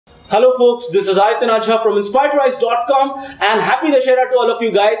Hello folks, this is Ajha from InspiredRise.com and happy Dussehra to all of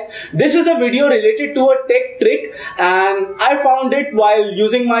you guys. This is a video related to a tech trick and I found it while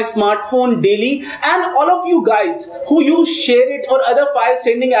using my smartphone daily, and all of you guys who use ShareIT or other file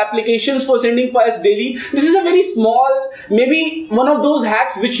sending applications for sending files daily, this is a very small, maybe one of those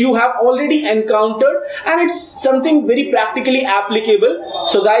hacks which you have already encountered, and it's something very practically applicable.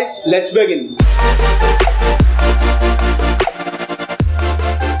 So guys, let's begin.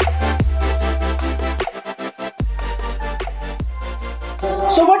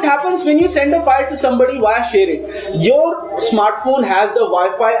 So what happens when you send a file to somebody via ShareIT? Your smartphone has the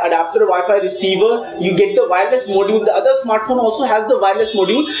Wi-Fi adapter, Wi-Fi receiver, you get the wireless module, the other smartphone also has the wireless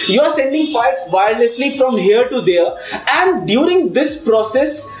module. You are sending files wirelessly from here to there, and during this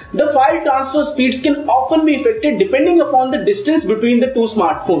process, the file transfer speeds can often be affected depending upon the distance between the two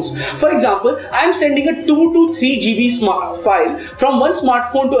smartphones. For example, I am sending a 2 to 3 GB file from one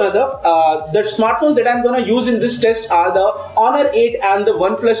smartphone to another. The smartphones that I am going to use in this test are the Honor 8 and the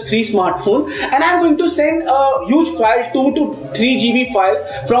OnePlus 3 smartphone, and I am going to send a huge file, 2 to 3 GB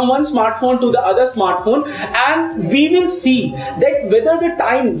file from one smartphone to the other smartphone, and we will see that whether the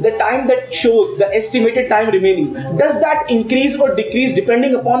time that shows the estimated time remaining, does that increase or decrease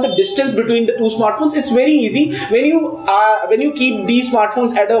depending upon the distance between the two smartphones. It's very easy. When you keep these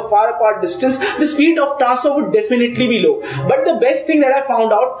smartphones at a far apart distance, the speed of transfer would definitely be low. But the best thing that I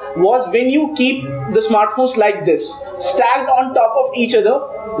found out was when you keep the smartphones like this, stacked on top of each other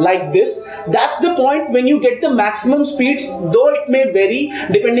like this, that's the point when you get the maximum speeds, though it may vary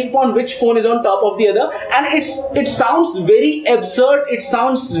depending upon which phone is on top of the other. And it sounds very absurd, it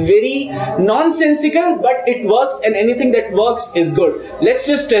sounds very nonsensical, but it works, and anything that works is good. Let's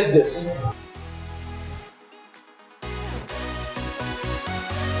just test this.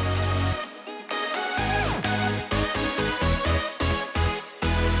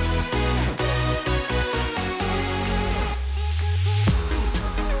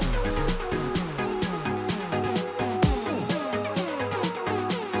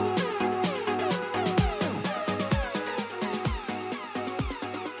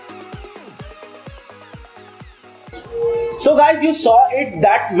 So guys, you saw it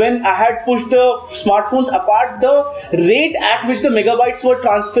that when I had pushed the smartphones apart, the rate at which the megabytes were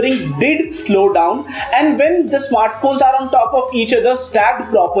transferring did slow down, and when the smartphones are on top of each other stacked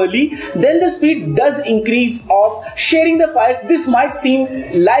properly, then the speed does increase of sharing the files. This might seem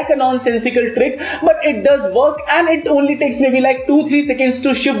like a nonsensical trick, but it does work, and it only takes maybe like 2-3 seconds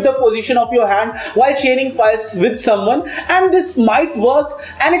to shift the position of your hand while sharing files with someone, and this might work,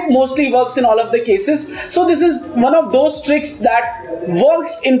 and it mostly works in all of the cases. So this is one of those tricks that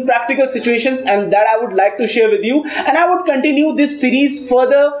works in practical situations and that I would like to share with you, and I would continue this series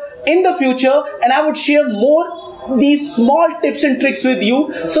further in the future, and I would share more these small tips and tricks with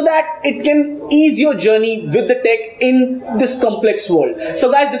you so that it can ease your journey with the tech in this complex world.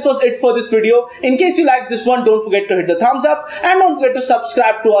 So guys, this was it for this video. In case you liked this one, don't forget to hit the thumbs up and don't forget to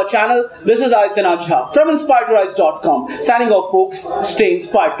subscribe to our channel. This is Ajha from InspiredRise.com signing off folks. Stay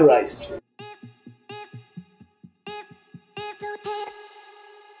inspired to rise.